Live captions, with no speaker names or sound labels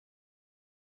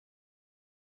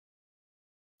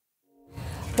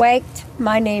Waked.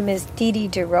 My name is DeDe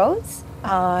DeRose.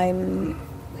 I'm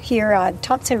here at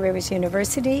Thompson Rivers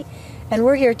University, and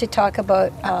we're here to talk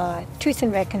about truth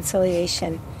and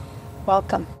reconciliation.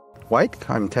 Welcome. White.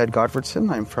 I'm Ted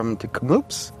Gottfriedson. I'm from the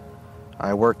Kamloops.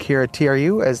 I work here at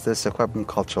TRU as the Secwépemc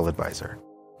Cultural Advisor.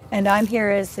 And I'm here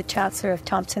as the Chancellor of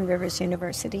Thompson Rivers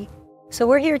University. So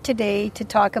we're here today to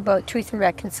talk about truth and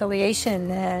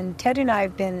reconciliation, and Ted and I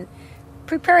have been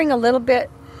preparing a little bit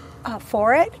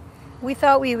for it. We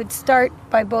thought we would start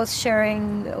by both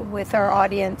sharing with our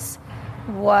audience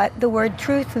what the word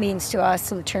truth means to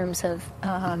us in terms of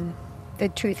the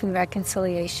truth and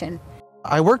reconciliation.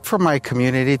 I worked for my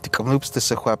community, the Kamloops to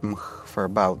Secwépemc, for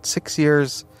about 6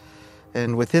 years.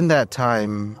 And within that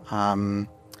time,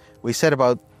 we set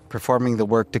about performing the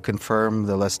work to confirm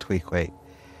the Secwépemc.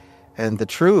 And the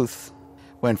truth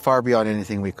went far beyond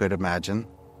anything we could imagine.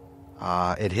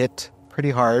 It hit pretty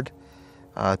hard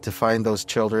to find those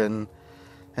children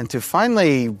and to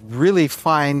finally really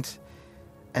find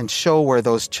and show where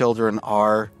those children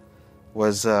are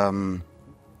was a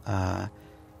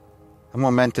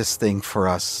momentous thing for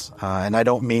us. And I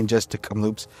don't mean just to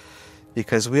Kamloops,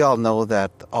 because we all know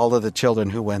that all of the children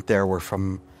who went there were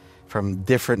from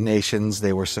different nations.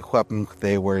 They were Secwépemc,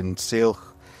 they were in Silch,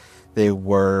 they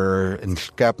were in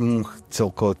Secwépemc,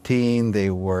 Tsilhqot'in, they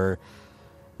were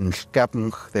in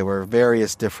Secwépemc. They were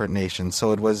various different nations.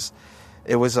 So it was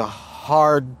a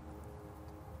hard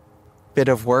bit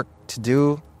of work to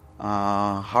do,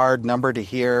 hard number to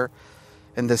hear.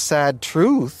 And the sad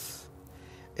truth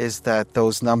is that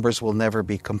those numbers will never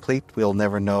be complete. We'll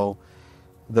never know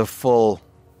the full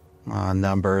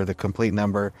number, the complete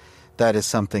number. That is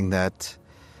something that,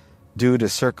 due to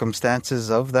circumstances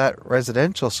of that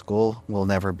residential school, will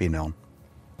never be known.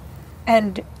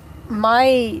 And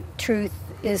my truth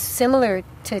is similar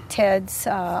to Ted's.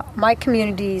 My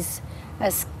community's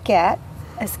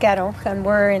Escatonc, and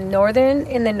we're in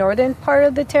the northern part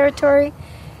of the territory,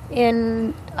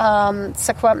 in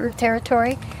Secwépemc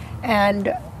territory,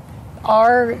 and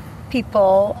our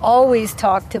people always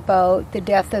talked about the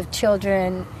death of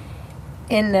children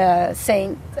in the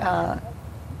St.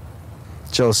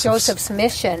 Joseph's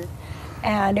Mission,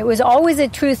 and it was always a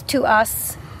truth to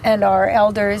us and our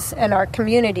elders and our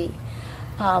community.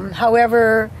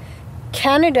 However,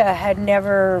 Canada had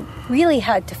never really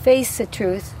had to face the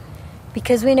truth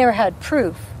because we never had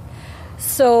proof.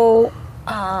 So,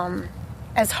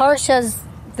 as harsh as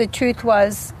the truth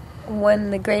was when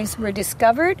the graves were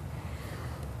discovered,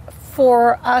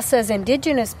 for us as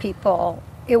Indigenous people,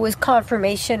 it was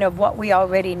confirmation of what we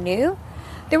already knew.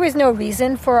 There was no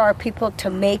reason for our people to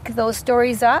make those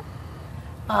stories up.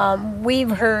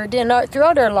 We've heard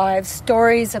throughout our lives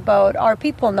stories about our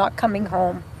people not coming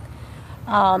home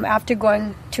after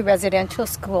going to residential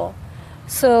school.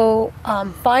 So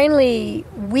finally,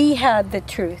 we had the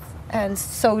truth, and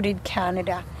so did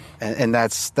Canada. And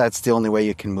that's the only way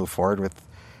you can move forward with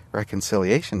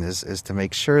reconciliation is to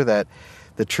make sure that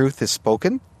the truth is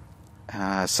spoken,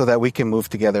 so that we can move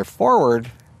together forward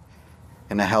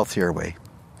in a healthier way.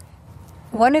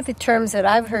 One of the terms that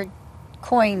I've heard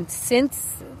coined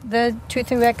since the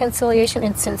Truth and Reconciliation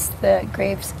and since the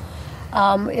graves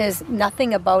is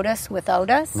nothing about us without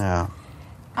us. Yeah.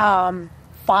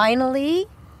 Finally,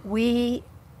 we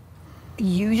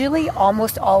usually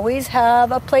almost always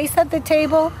have a place at the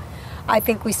table. I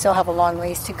think we still have a long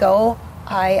ways to go.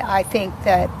 I think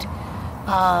that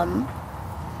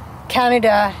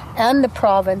Canada and the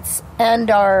province and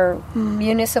our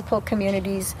municipal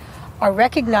communities are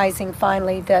recognizing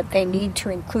finally that they need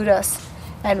to include us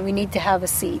and we need to have a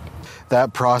seat.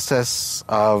 That process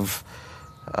of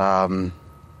us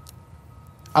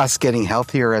getting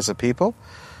healthier as a people,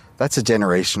 that's a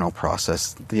generational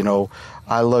process. You know,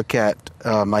 I look at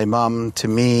my mom, to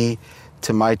me,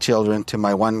 to my children, to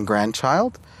my one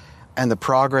grandchild, and the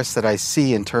progress that I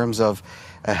see in terms of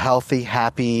a healthy,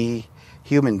 happy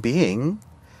human being.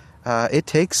 It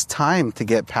takes time to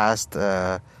get past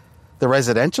the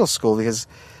residential school, because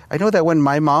I know that when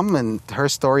my mom, and her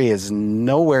story is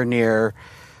nowhere near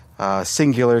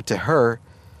singular to her,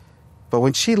 but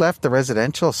when she left the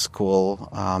residential school,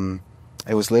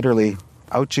 it was literally,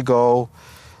 out you go.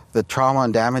 The trauma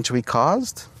and damage we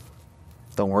caused,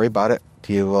 don't worry about it.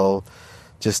 You will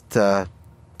just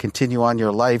continue on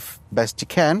your life best you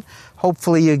can.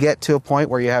 Hopefully you get to a point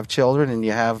where you have children and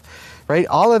you have, right,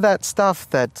 all of that stuff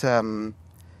that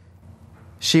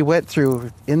she went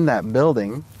through in that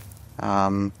building.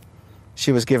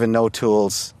 She was given no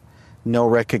tools, no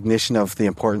recognition of the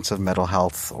importance of mental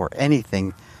health or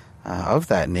anything of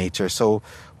that nature. So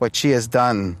what she has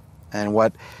done and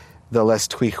what the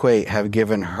Secwépemc have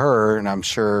given her, and I'm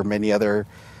sure many other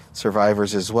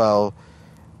survivors as well,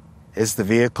 is the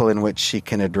vehicle in which she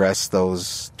can address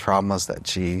those traumas that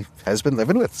she has been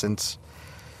living with since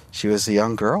she was a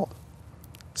young girl.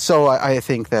 So I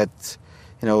think that,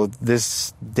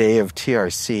 this day of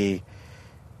TRC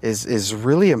is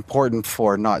really important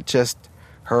for not just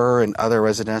her and other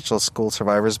residential school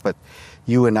survivors, but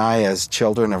you and I as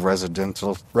children of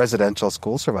residential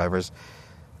school survivors.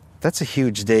 That's a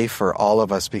huge day for all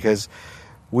of us because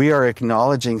we are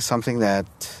acknowledging something that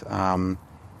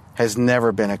has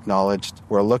never been acknowledged.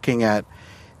 We're looking at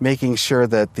making sure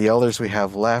that the elders we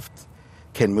have left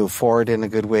can move forward in a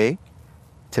good way,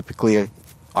 typically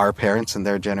our parents and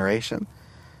their generation.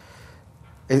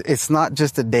 It's not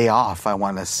just a day off, I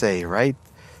want to say, right?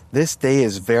 This day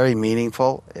is very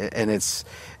meaningful, and it's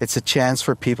a chance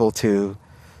for people to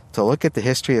look at the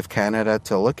history of Canada,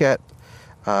 to look at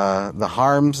the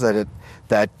harms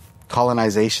that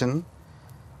colonization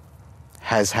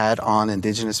has had on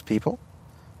Indigenous people.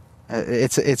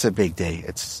 It's a big day.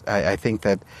 I think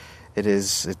that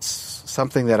it's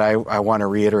something that I want to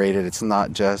reiterate. It's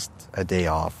not just a day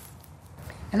off.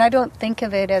 And I don't think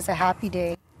of it as a happy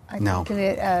day. I No. think of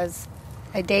it as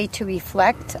a day to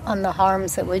reflect on the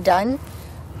harms that were done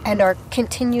and are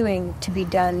continuing to be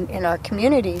done in our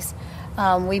communities.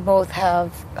 We both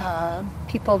have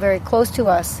people very close to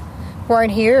us who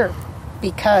aren't here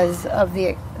because of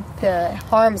the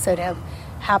harms that have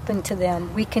happened to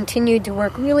them. We continue to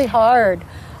work really hard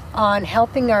on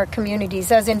helping our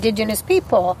communities as Indigenous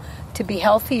people to be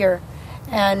healthier.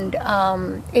 And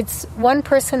it's one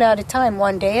person at a time,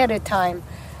 one day at a time,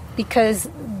 because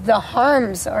the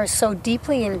harms are so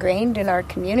deeply ingrained in our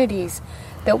communities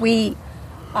that we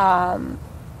are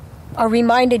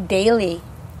reminded daily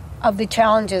of the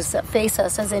challenges that face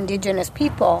us as Indigenous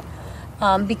people,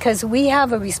 because we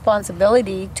have a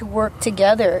responsibility to work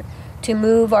together to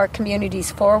move our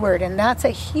communities forward, and that's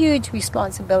a huge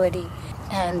responsibility.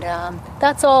 And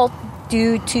that's all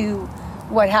due to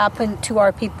what happened to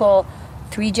our people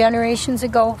 3 generations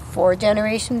ago, 4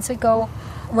 generations ago.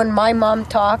 When my mom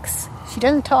talks, she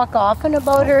doesn't talk often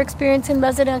about her experience in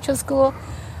residential school,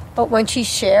 but when she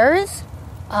shares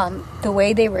the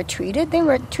way they were treated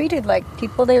like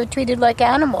people, they were treated like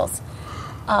animals.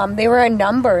 They were a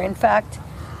number. In fact,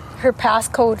 her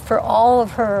passcode for all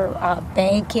of her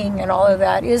banking and all of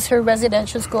that is her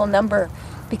residential school number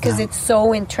because it's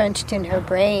so entrenched in her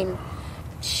brain.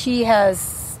 She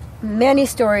has many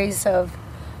stories of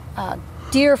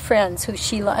dear friends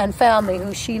and family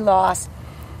who she lost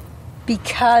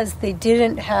because they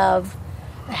didn't have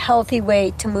a healthy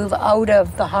way to move out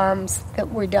of the harms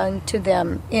that were done to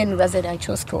them in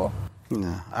residential school.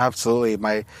 Yeah, absolutely.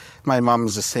 My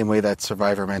mom's the same way, that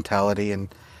survivor mentality,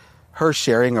 and her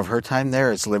sharing of her time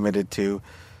there is limited to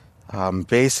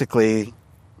basically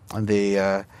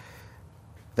the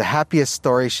happiest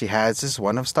story she has is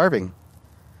one of starving.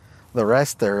 The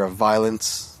rest, they're of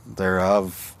violence, they're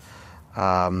of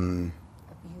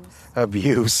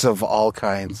abuse of all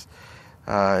kinds.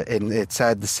 And it's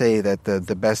sad to say that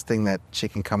the best thing that she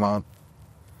can come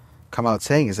out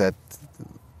saying is that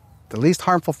the least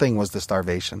harmful thing was the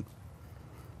starvation.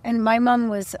 And my mom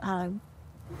was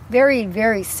very,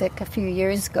 very sick a few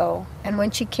years ago. And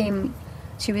when she came,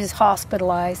 she was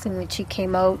hospitalized. And when she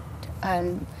came out,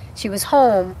 she was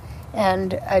home.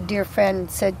 And a dear friend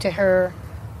said to her,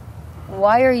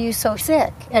 "Why are you so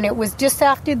sick?" And it was just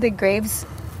after the graves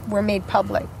were made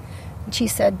public. And she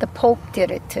said, "The Pope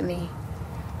did it to me."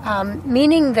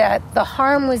 Meaning that the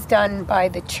harm was done by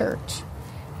the church.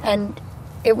 And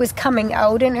it was coming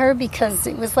out in her because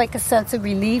it was like a sense of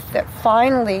relief that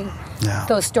finally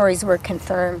those stories were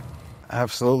confirmed.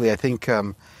 Absolutely. I think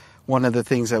one of the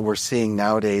things that we're seeing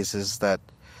nowadays is that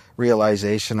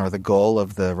realization, or the goal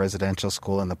of the residential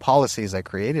school and the policies that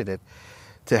created it,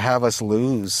 to have us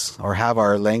lose or have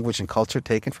our language and culture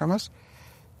taken from us.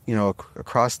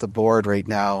 Across the board right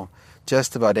now,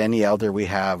 just about any elder we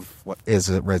have is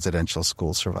a residential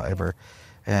school survivor.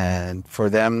 And for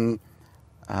them,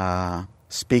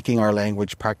 speaking our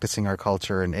language, practicing our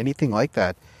culture, and anything like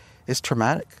that is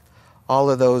traumatic. All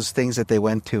of those things that they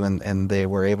went to and they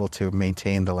were able to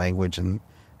maintain the language and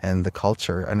the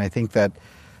culture. And I think that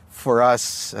for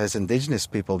us as Indigenous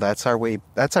people, that's our way,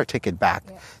 that's our ticket back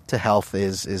to health,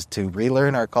 is to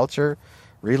relearn our culture,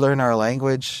 relearn our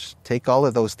language, take all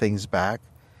of those things back.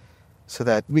 So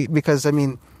that because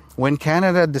when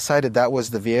Canada decided that was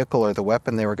the vehicle or the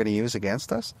weapon they were going to use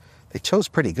against us, they chose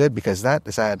pretty good, because that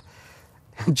has had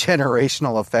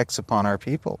generational effects upon our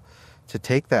people to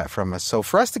take that from us. So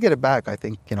for us to get it back, I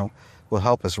think, will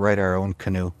help us write our own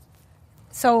canoe.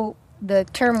 So the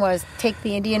term was take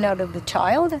the Indian out of the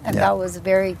child, and that was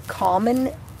very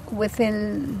common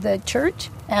within the church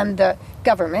and the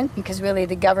government, because really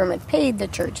the government paid the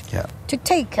church to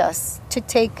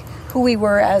take who we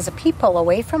were as a people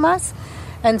away from us.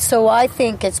 And so I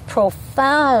think it's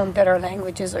profound that our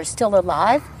languages are still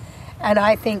alive. And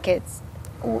I think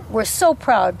we're so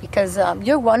proud because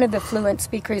you're one of the fluent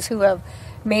speakers who have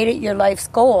made it your life's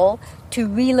goal to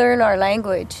relearn our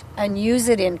language and use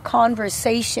it in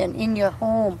conversation in your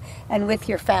home and with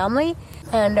your family.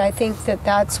 And I think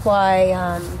that's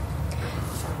why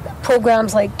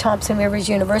programs like Thompson Rivers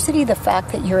University, the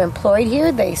fact that you're employed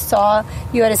here, they saw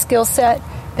you had a skill set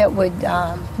that would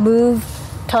move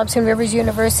Thompson Rivers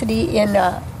University in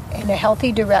a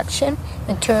healthy direction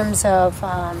in terms of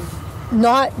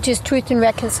not just truth and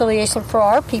reconciliation for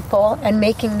our people and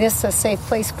making this a safe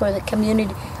place for the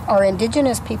community, our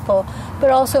Indigenous people, but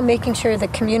also making sure the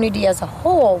community as a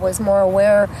whole was more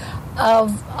aware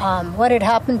of what had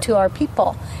happened to our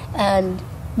people. And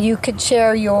you could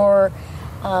share your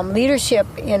leadership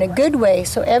in a good way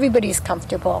so everybody's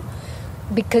comfortable.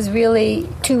 Because really,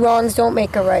 two wrongs don't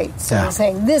make a right. So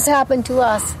saying, this happened to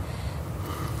us,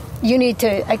 you need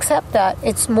to accept that.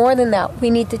 It's more than that. We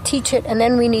need to teach it, and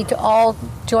then we need to all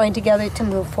join together to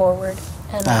move forward.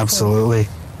 And absolutely.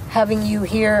 Having you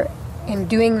here and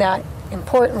doing that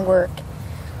important work,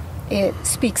 it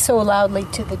speaks so loudly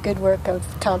to the good work of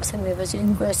Thompson Rivers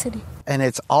University. And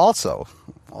it's also,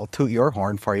 I'll toot your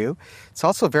horn for you, it's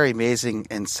also very amazing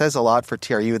and says a lot for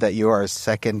TRU that you are a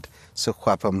second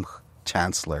Secwépemc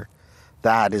Chancellor.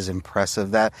 That is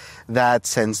impressive. That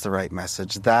sends the right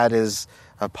message. That is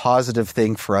a positive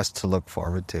thing for us to look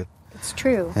forward to. It's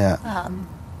true. Yeah.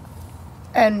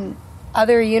 And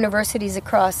other universities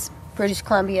across British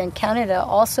Columbia and Canada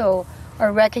also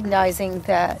are recognizing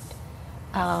that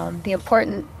the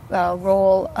important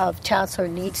role of Chancellor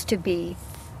needs to be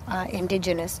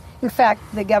Indigenous. In fact,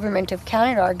 the Government of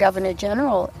Canada, our Governor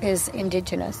General, is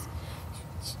Indigenous.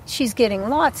 She's getting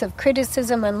lots of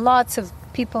criticism and lots of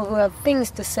people who have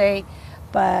things to say,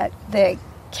 but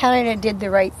Canada did the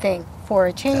right thing for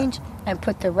a change and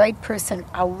put the right person,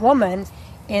 a woman,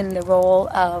 in the role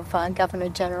of Governor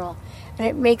General. And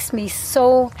it makes me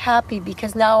so happy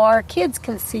because now our kids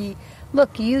can see,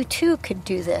 look, you too could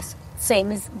do this,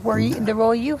 same as the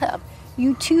role you have.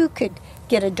 You too could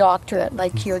get a doctorate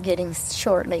like you're getting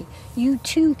shortly. You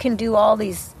too can do all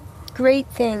these great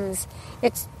things.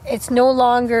 It's no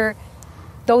longer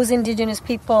those Indigenous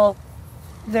people,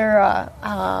 they're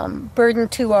a burden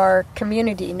to our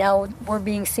community. Now we're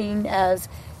being seen as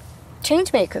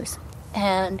change makers,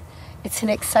 and it's an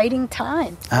exciting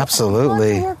time.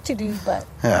 Absolutely. Lots of work to do, but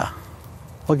yeah,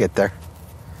 we'll get there.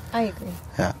 I agree.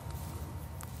 Yeah.